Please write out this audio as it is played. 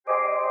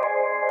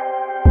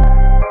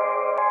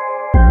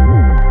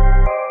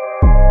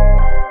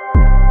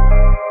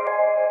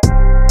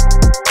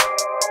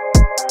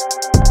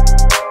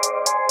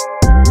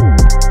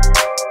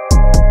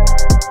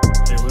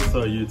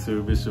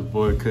YouTube? It's your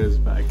boy Cuts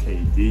by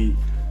KD.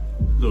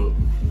 Look,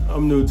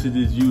 I'm new to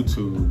this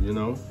YouTube, you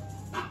know.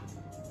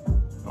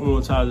 I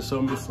want y'all to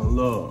show me some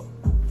love.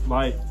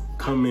 Like,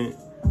 comment,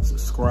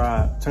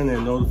 subscribe, turn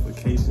that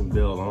notification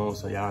bell on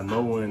so y'all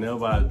know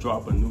whenever I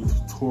drop a new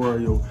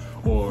tutorial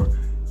or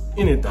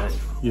anything,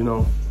 you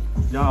know,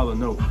 y'all will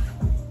know.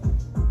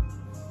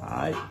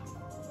 Alright,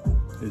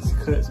 it's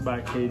Cuts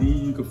by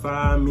KD. You can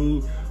find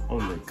me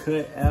on the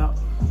Cut app.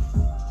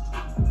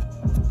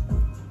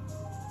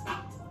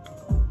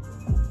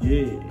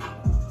 Yeah,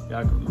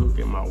 y'all can look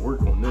at my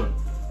work on there.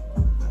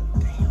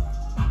 Damn.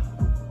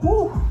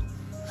 Woo!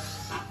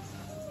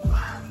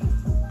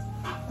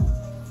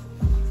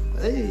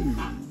 Hey.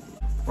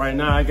 Right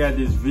now I got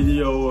this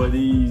video of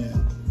these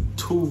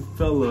two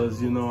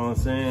fellas, you know what I'm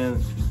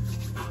saying?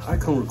 I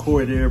can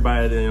record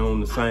everybody on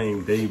the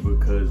same day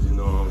because, you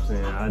know what I'm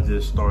saying, I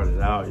just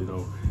started out, you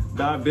know.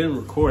 But I've been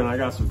recording. I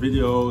got some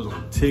videos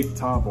on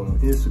TikTok, on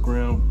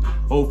Instagram,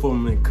 both of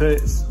them in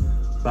Cuts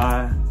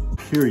by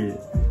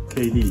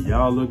KD.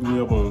 Y'all look me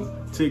up on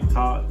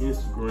TikTok,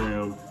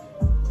 Instagram.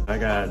 I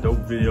got dope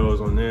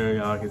videos on there.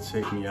 Y'all can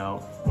check me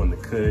out on the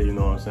Cut, you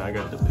know what I'm saying? I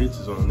got the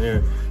pictures on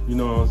there, you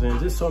know what I'm saying?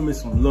 Just show me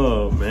some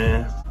love,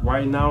 man.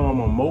 Right now, I'm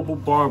a mobile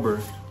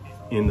barber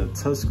in the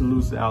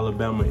Tuscaloosa,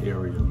 Alabama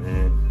area,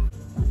 man.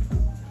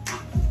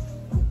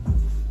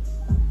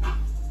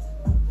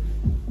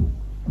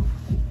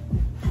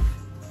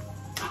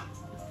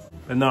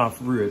 But nah,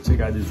 for real, check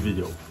out this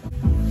video.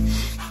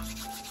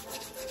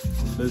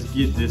 Let's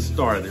get this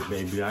started,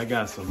 baby. I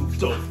got some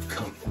dope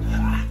coming.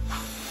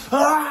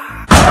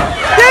 Alright,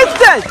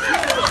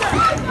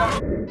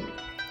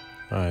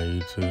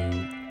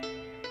 YouTube.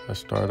 I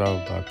start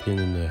off by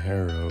pinning the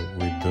hair up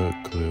with duck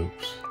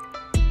clips.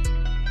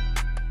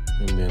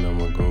 And then I'm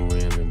gonna go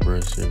in and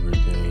brush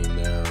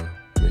everything down.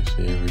 Make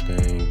sure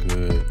everything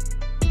good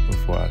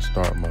before I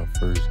start my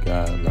first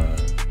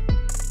guideline.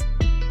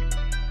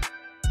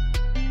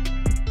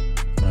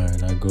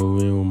 Alright, I go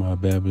in with my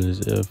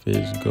Babyliss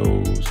FX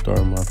Gold,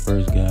 start my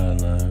first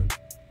guideline.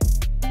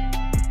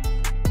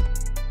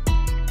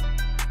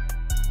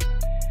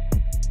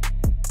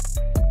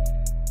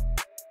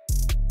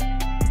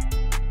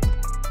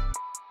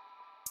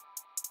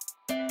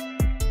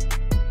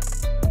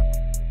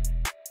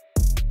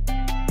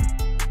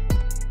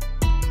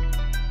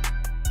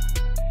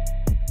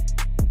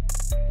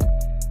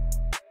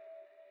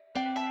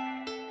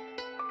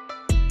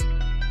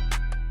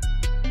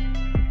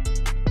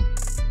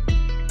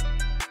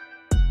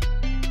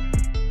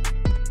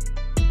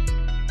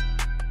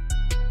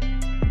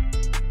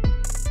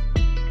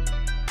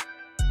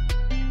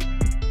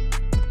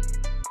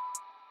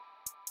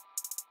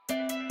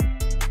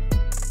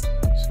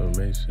 So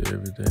make sure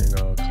everything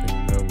all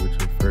cleaned up with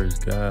your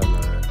first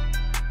guideline.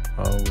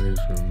 Always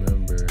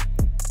remember,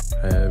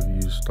 however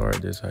you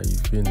start, that's how you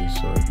finish.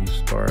 So if you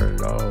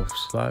start off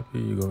sloppy,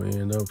 you're gonna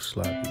end up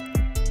sloppy.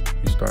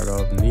 You start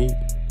off neat,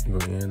 you're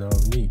gonna end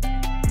off neat.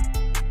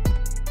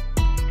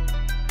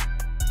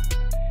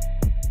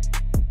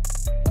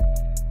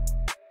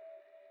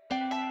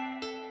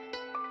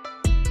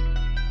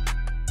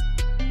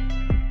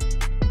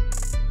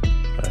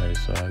 Alright,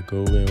 so I go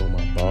in with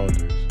my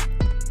balders.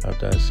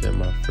 After I set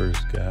my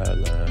first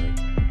guideline,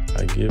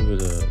 I give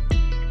it a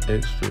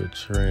extra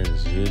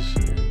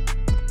transition.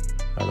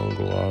 I don't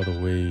go all the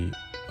way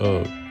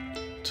up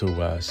to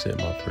where I set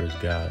my first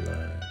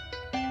guideline.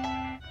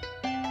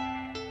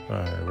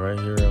 Alright, right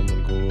here I'm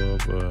gonna go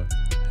up a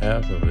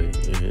half of an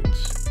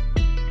inch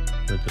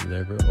with the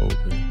lever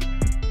open.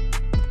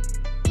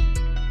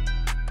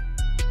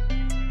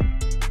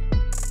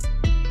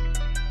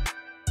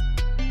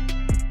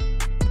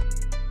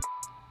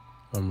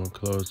 I'm gonna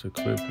close the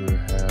clipper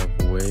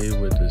halfway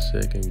with the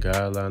second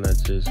guideline I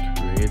just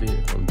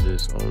created. I'm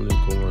just only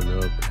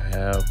going up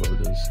half of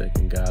the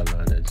second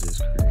guideline I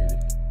just created.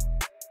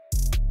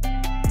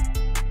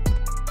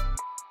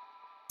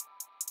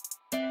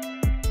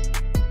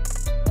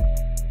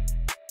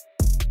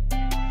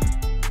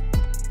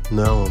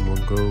 Now I'm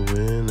gonna go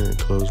in and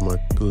close my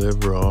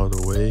lever all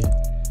the way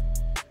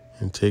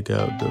and take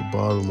out the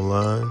bottom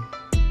line.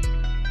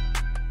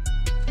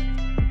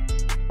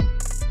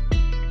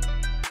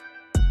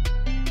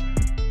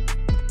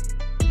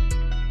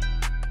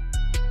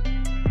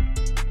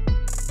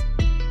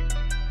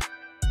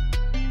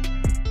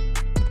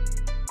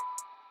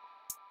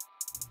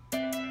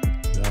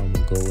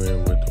 Go in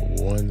with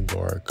the one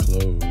guard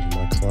closed.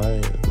 My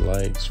client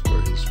likes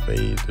for his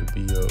fade to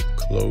be up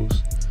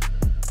close,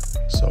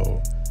 so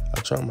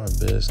I try my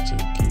best to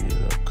get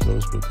it up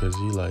close because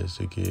he likes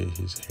to get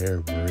his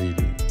hair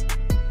braided.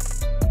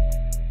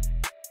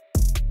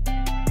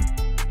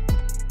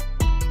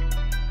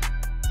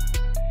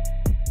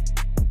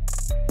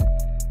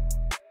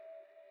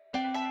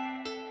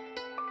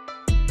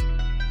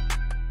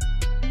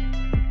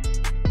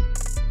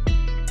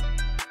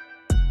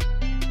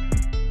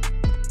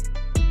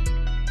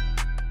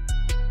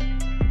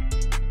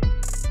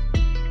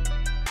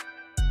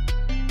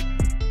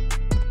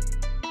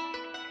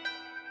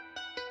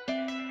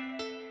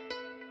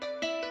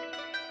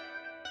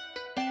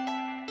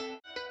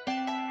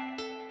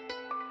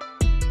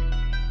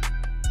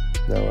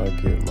 Now I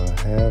get my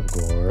half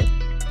guard,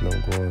 and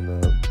I'm going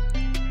up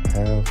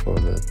half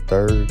of the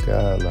third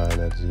guideline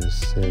I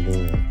just set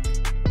in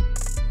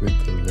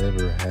with the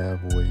lever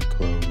halfway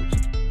closed.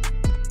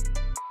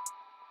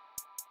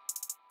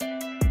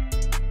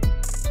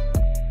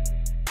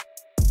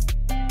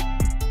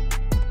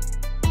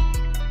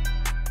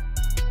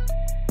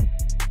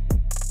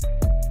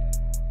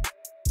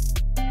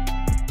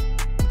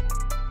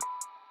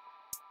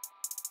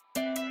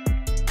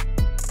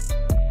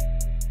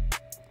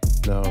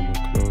 Now I'm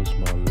gonna close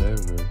my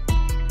lever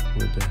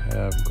with the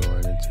half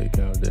guard and take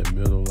out that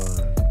middle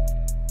line.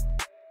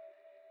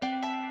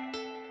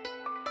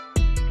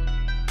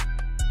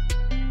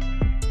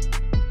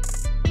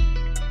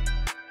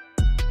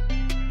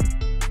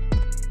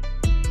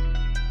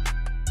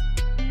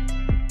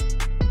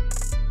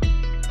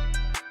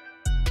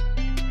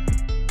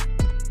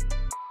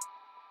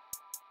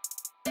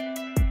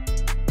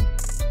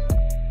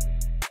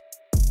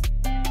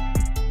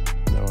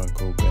 Now I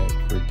go back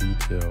for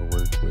detail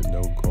work with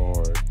no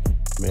guard,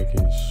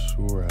 making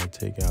sure I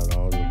take out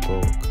all the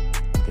bulk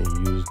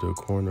and use the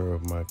corner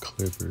of my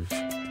clippers.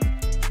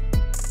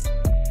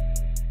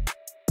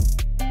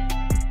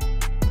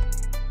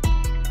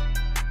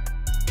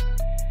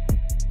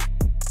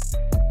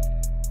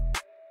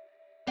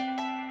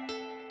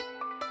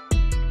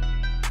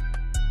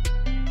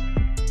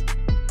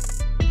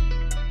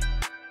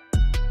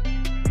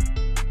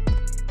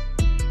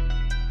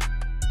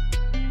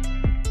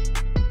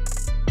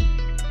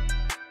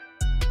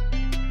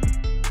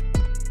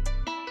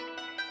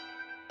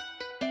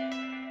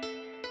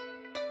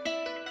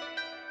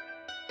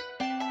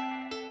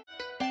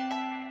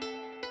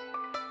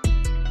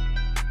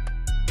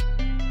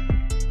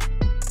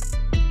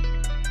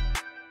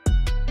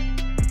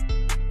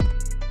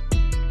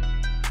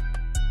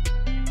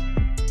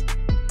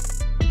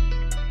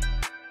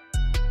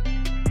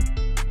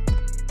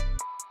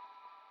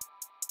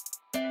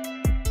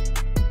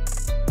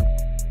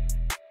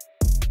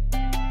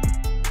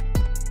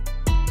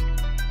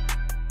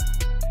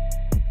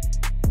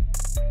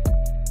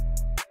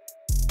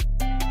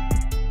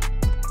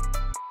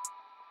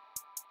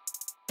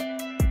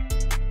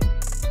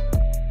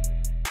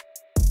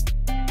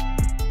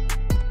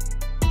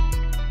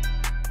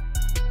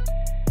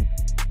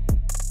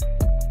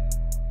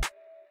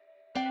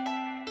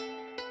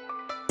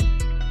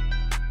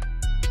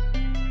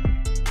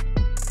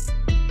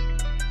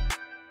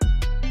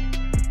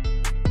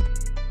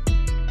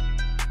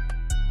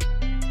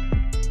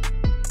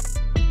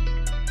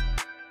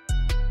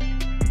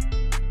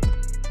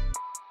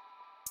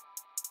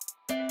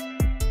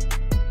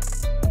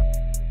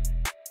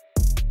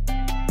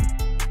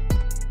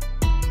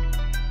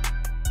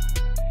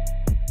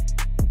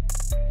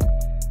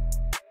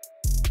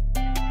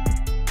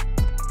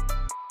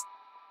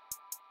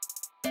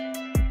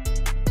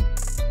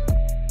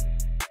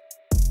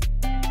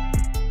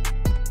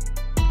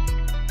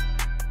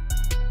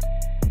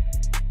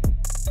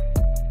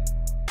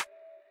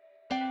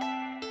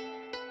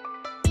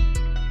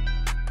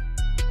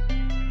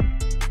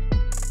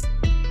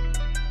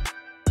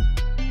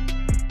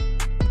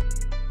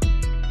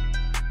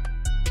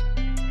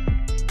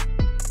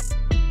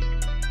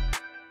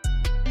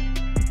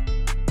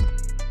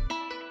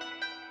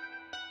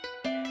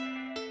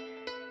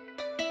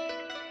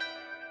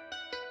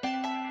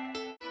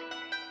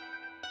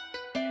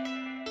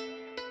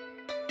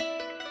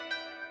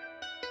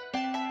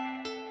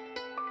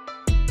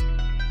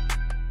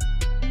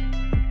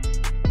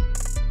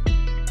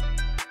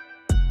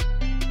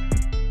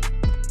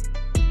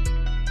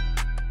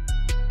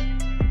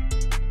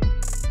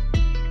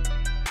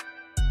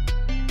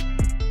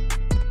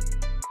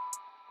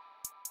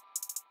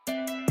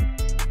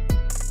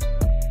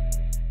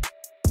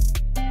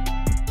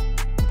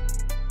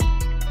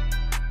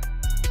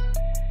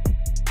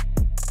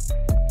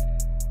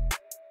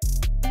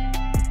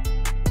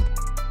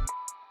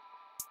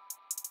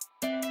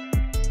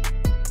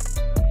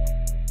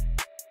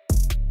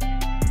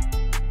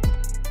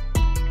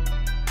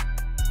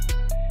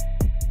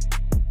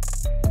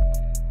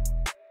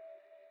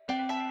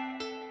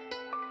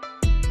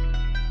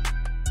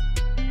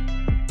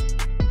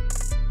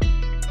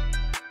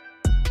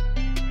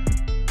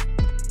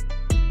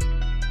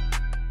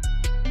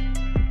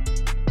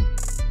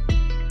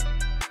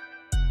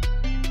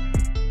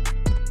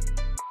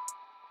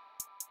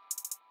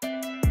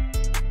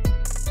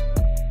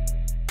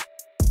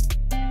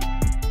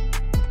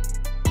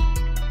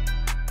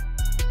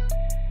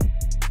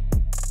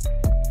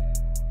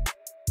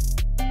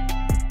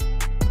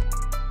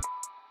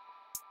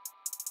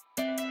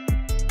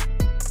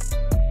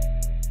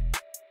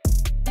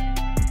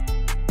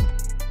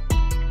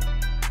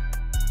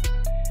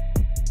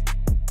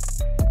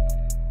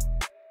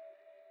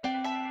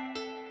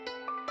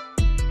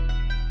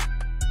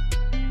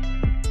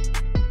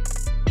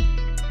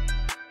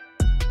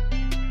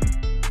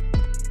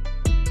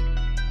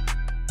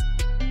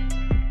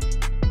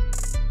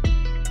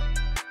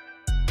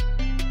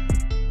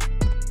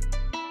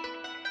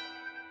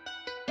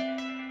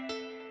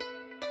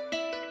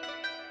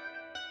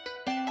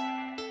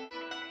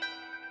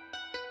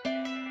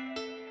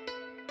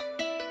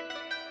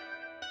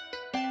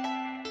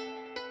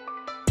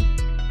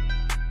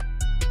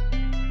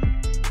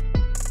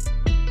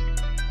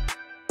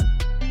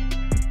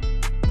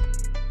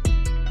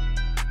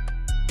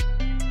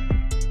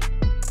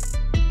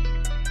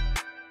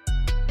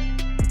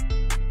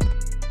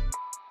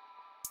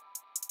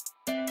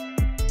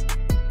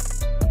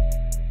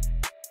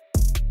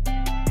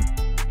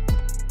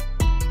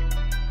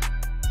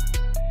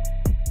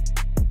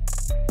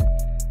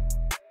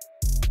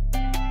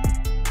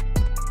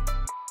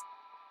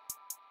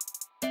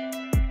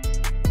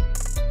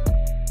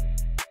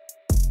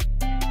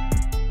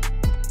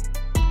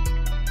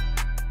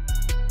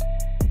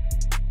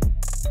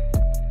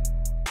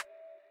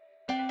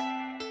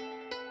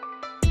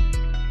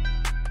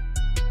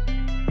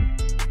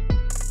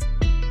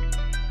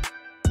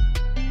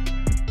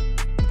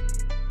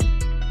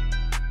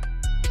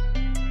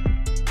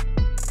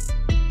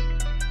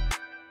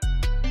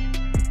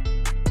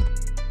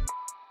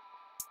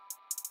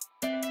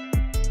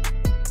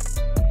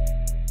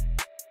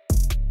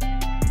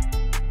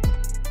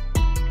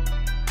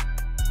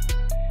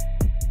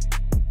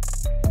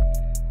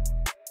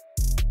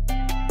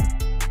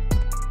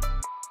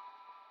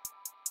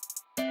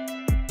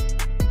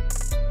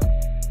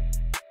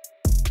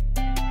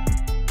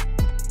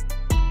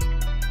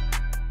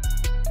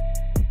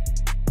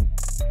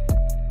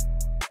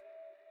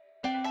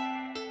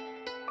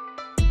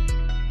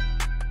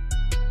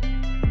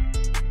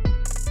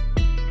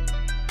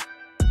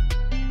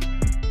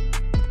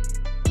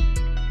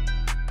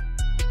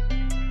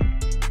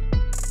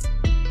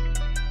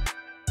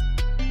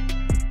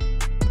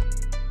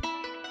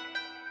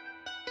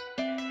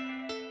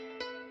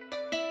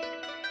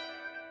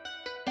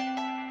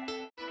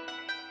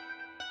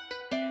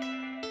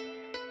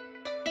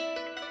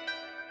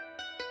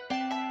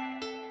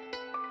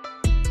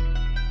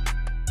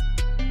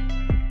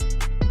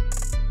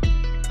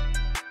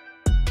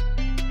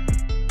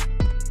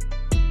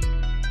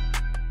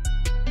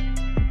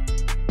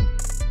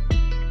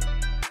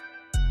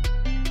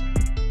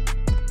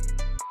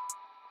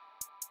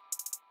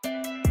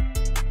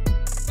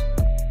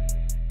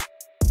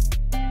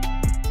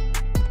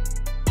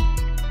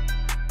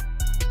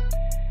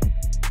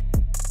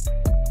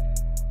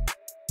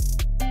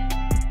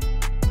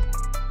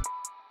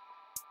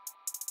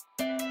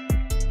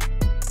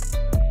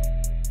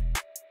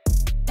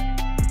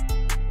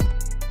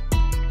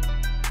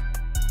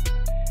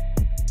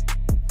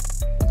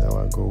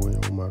 go in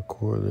with my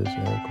cordless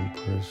air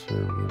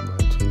compressor with my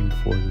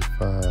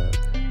 245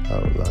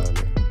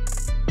 outliner.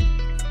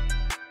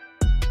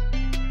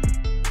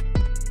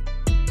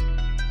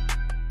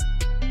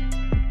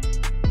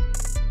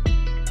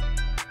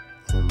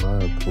 In my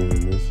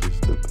opinion, this is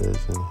the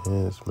best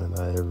enhancement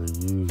I ever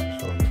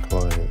used on the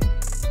client.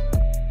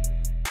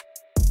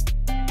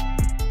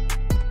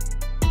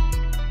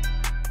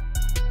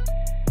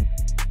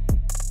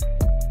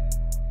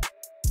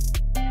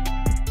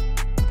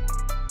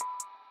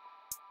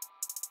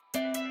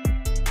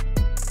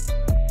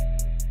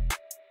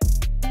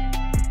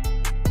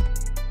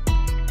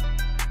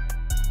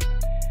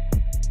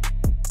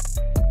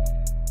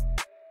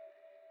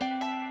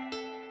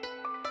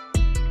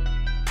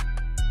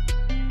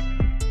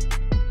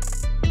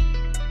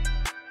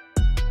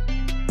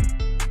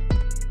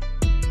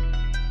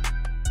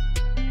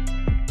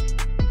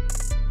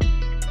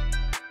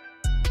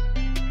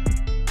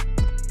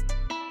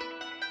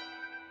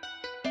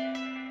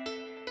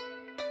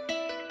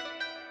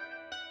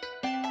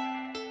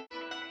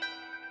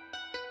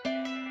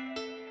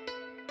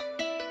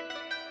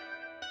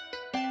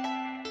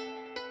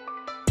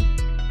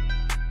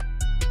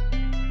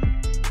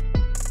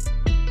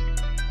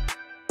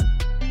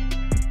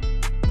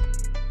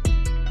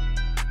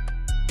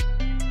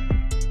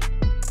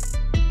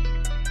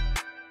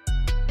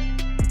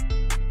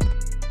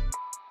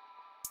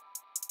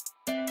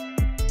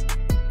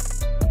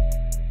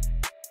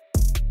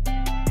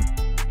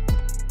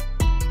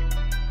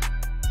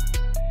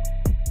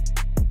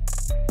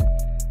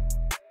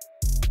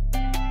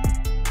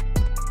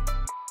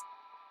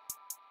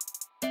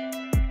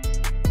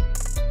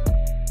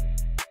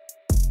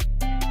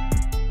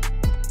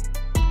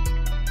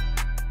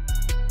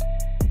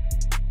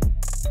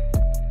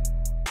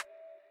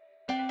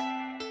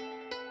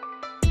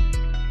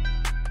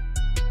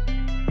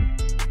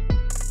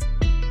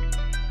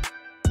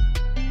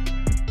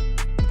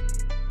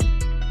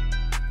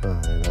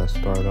 Alright, I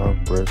start off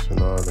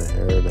brushing all the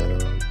hair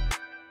down.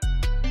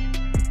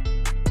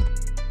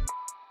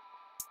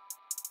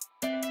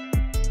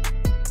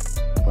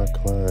 My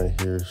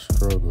client here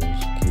struggles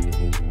getting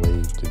his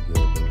wave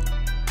together.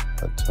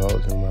 I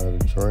taught him how to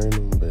drain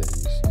them, but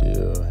he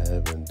still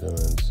haven't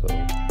done so.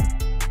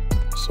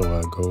 So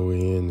I go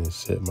in and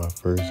set my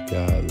first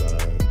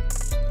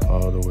guideline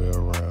all the way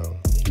around.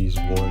 He's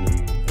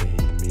wanting a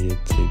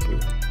mid-taper.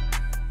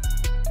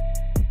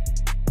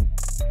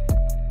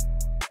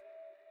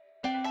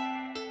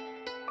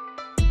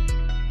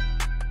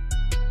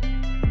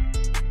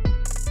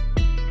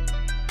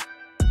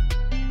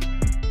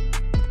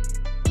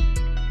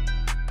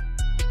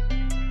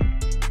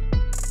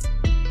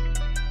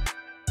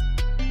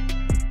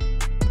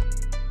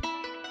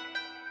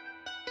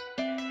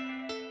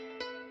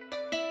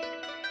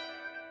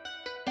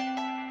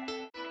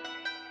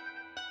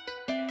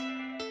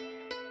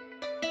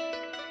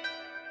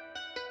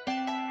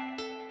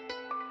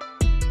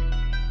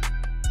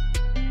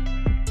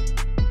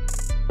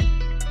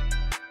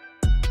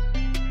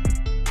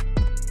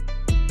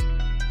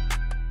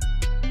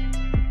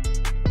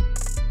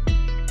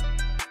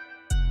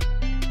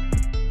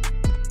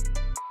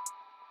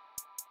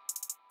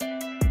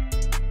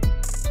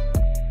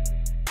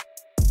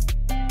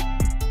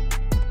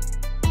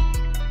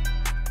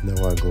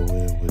 Now I go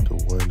in with the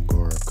one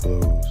guard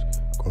close,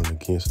 going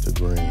against the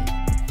grain.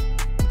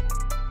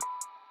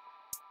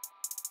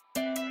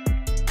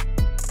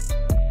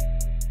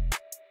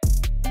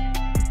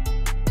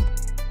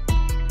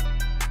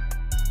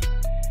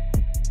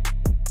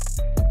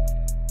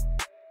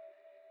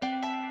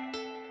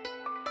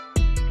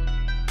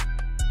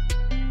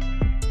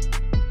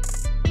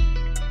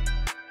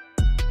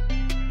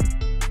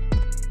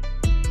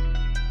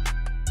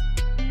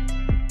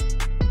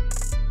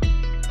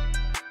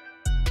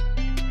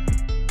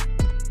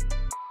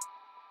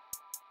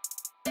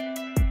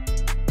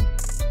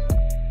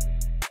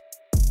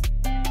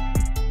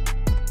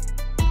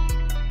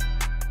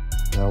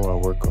 Now I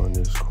work on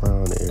this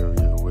crown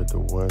area with the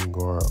one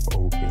guard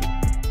open,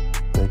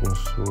 making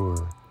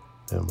sure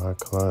that my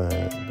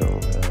client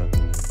don't have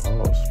any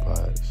bald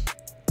spots,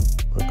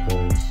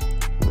 because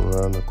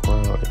around the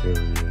crown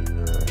area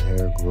your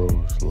hair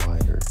grows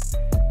lighter.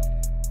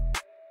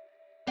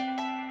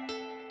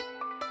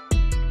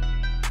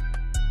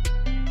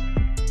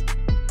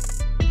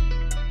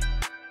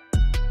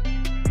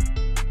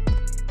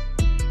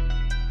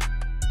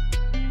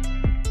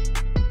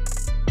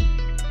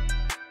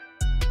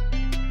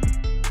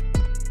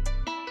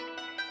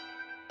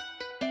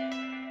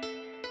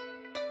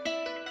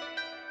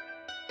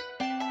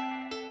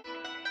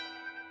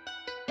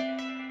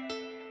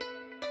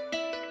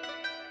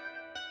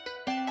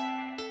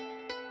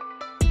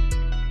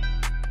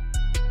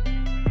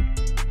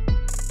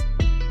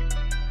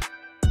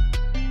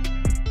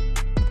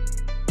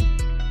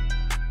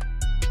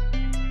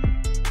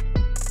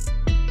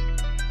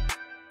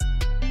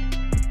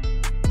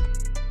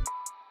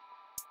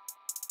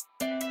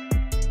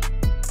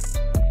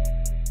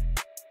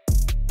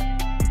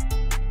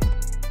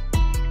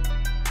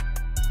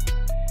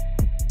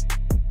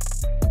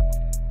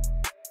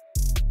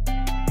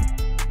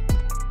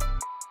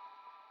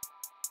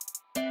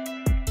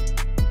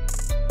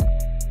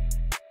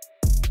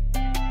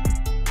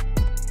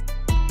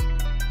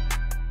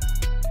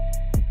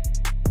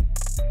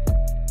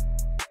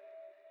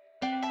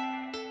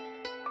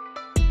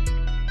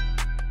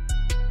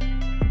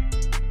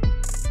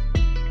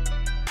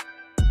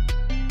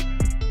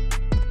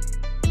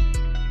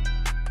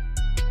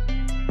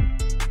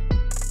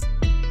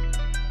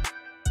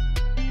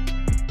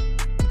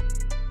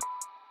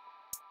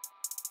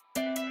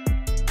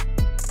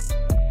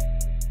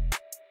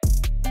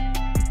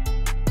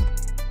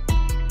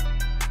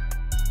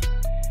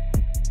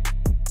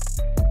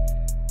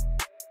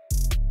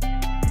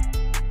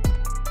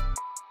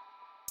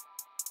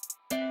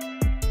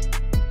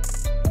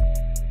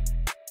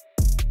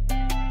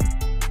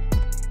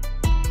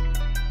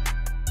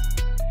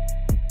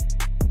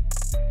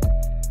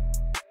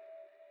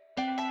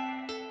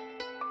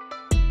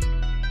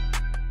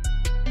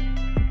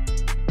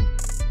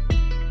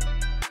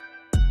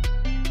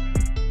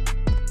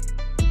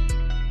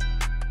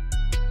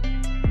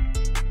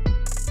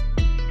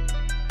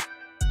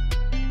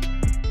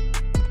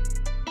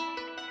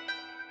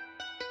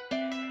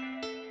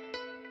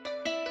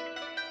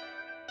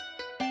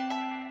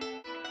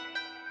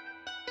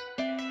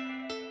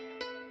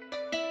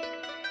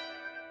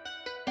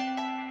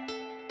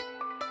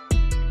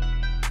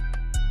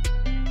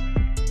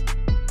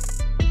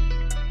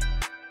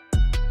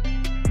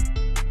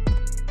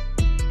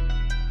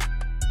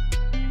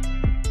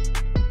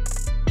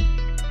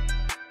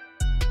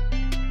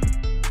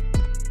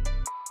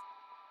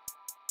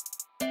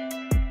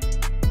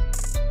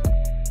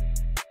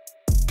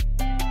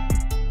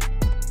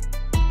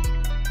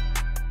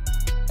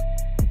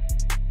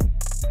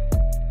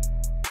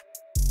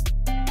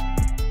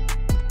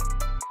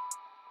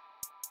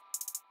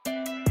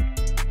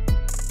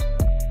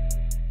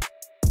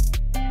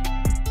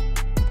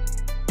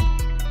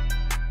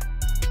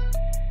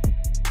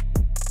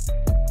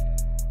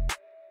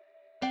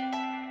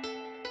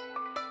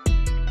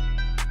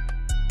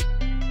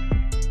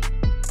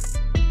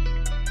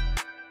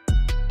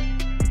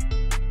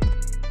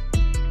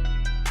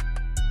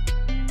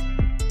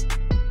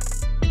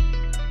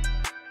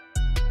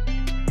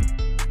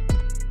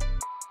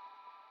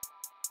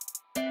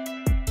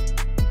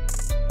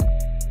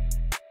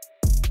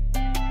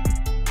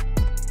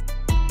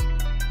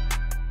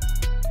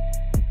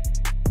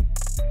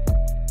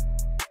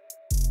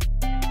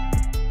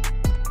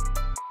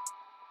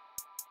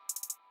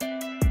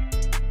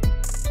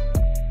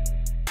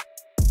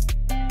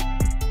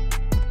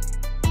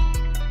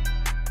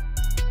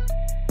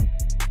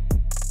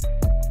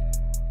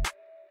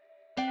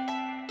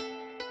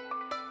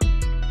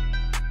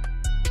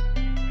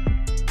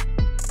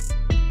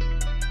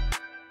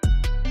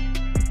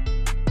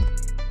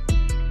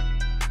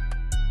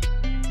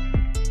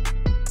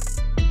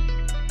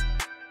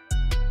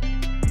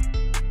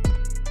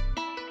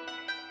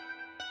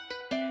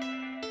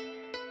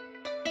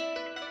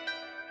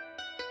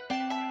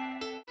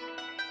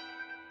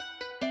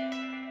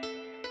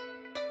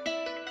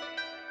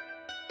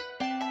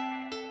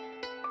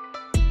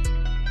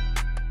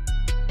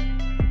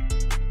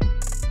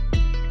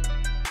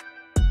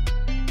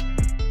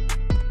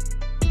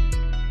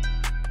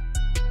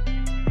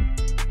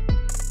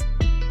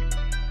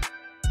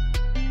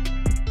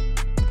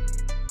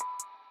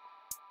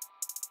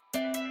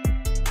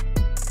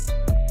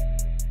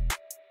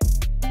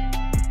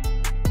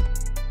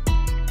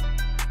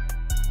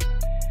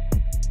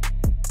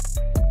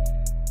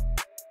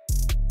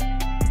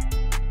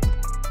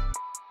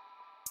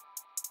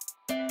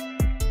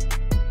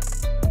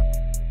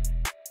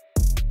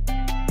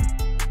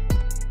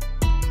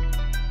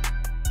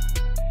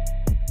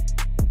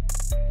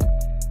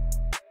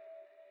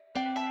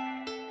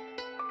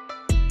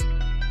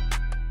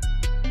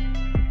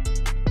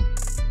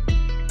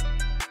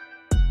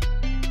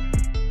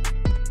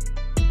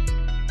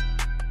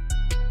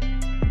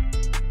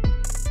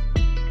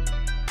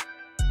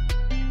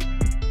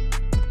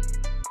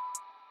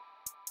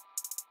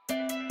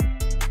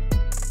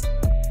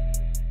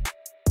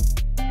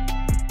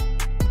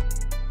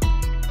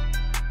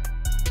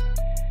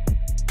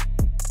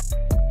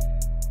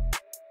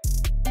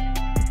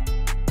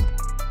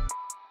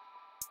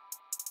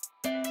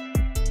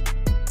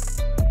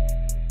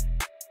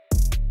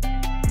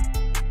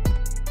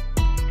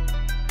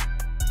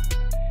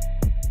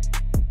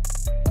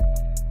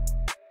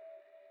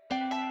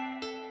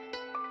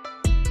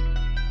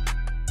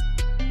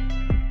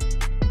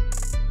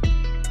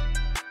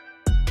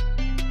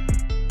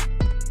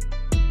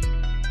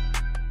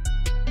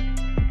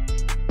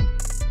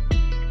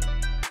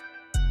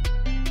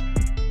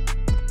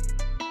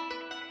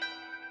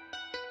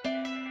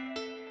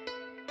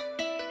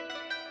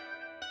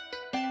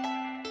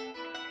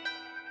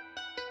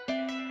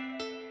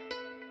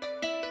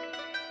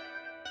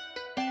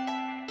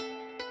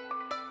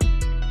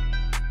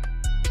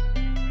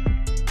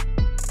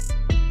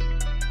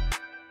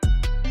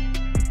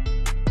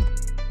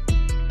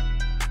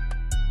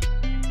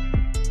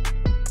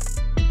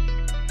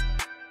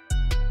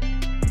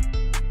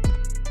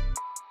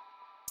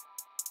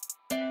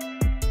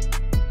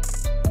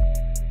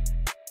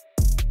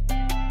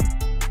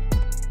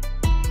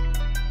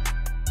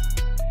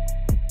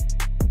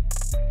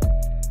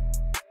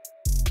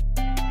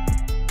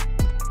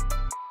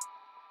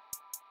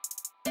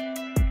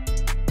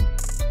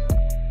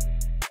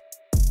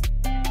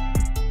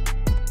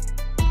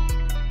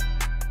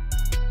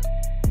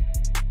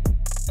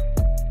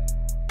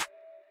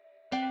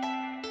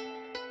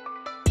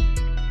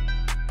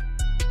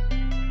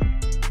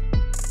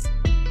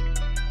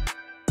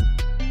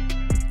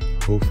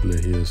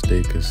 hopefully he'll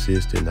stay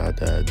consistent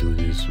after I do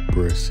this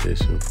brush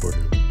session for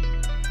him.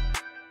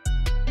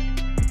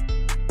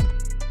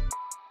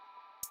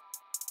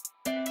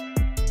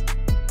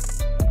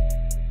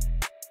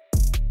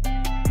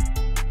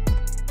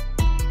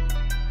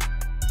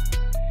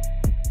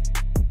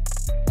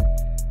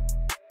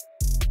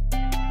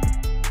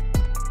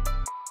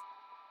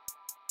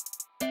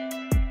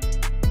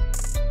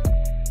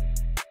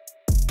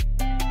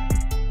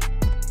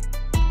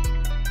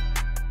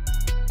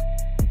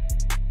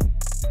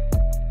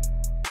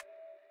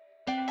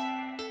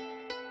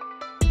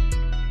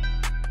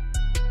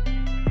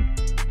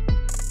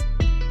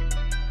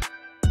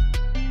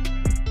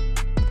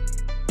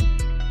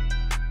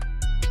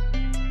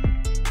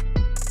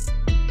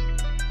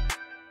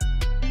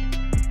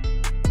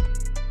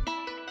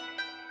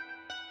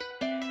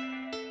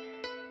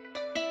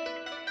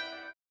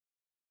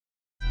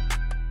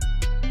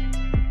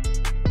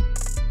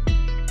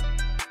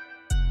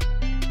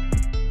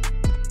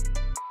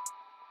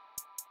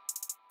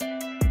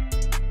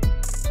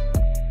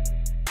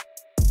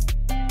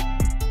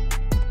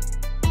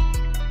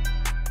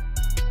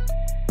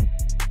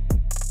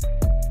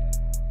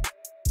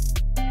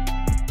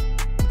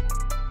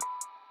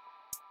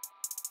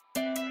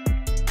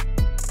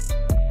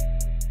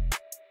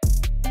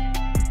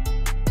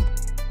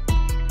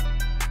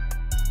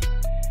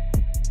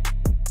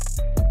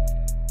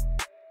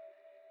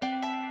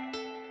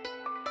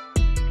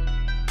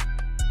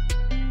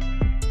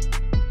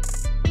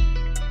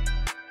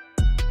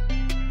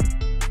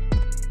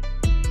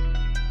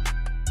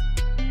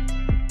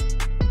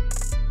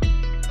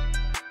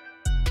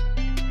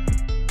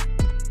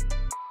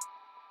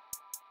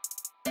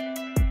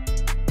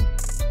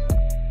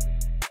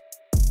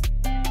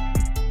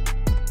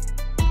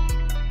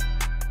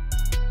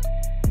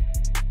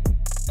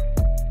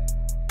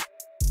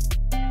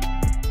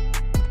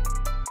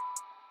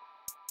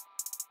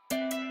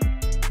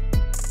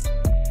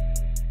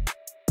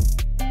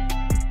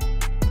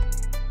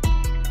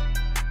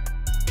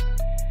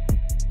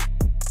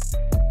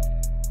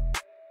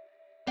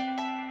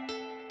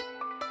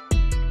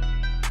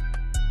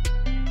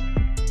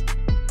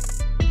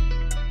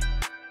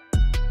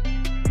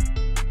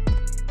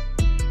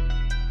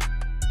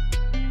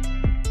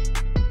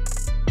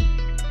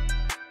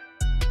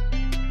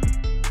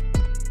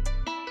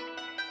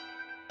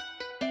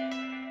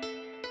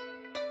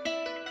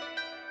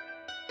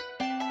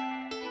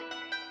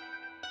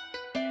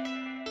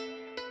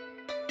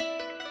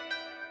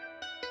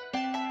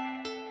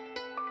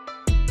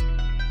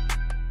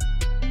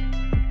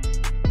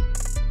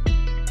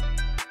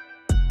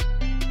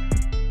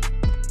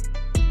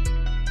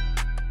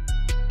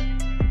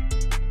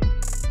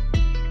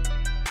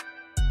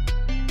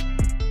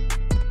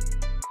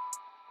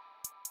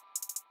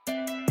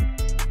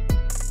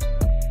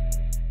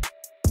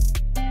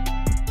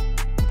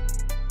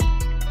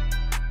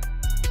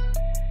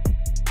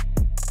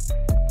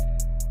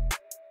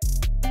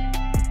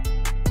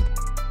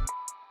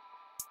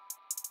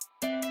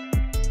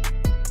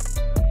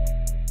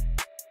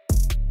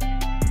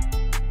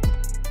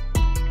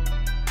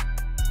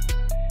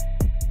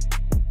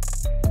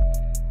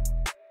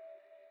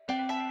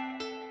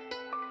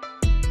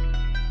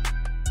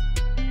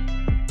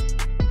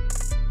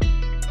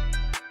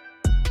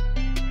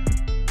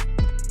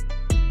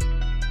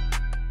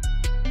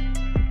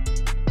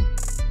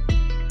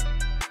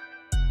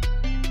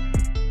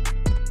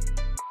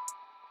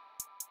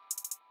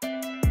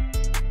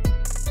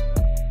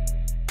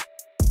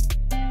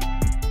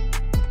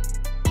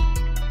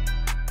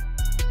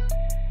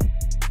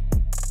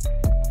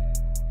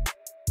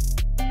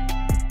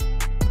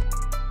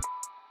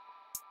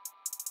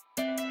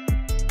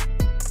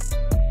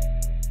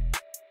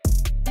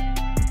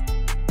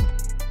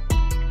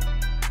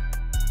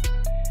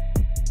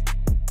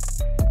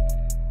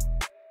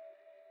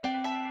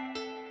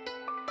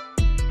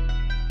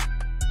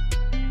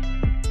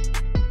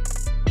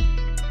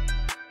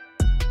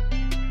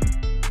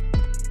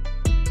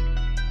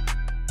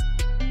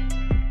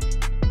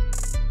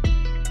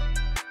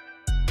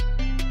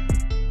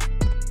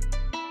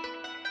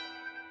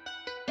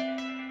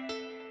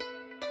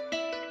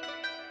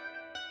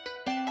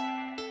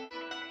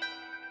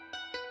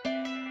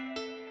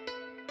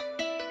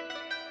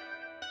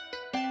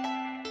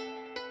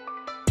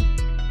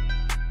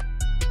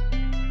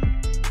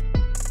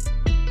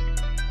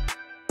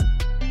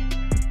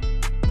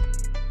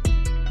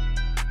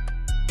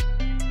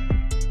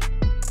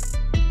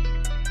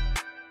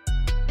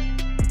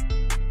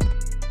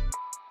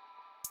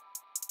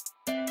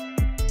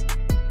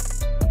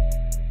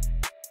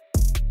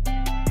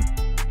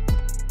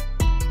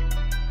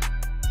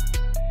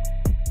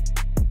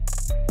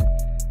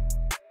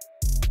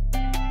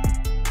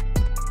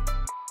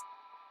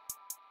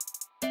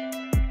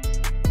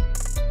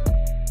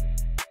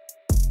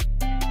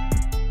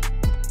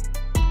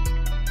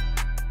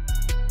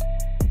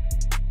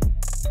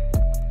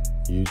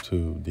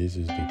 YouTube, this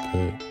is the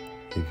cut.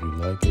 If you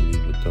like it,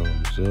 leave a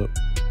thumbs up.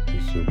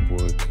 It's your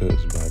boy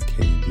Cuts by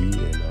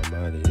KD, and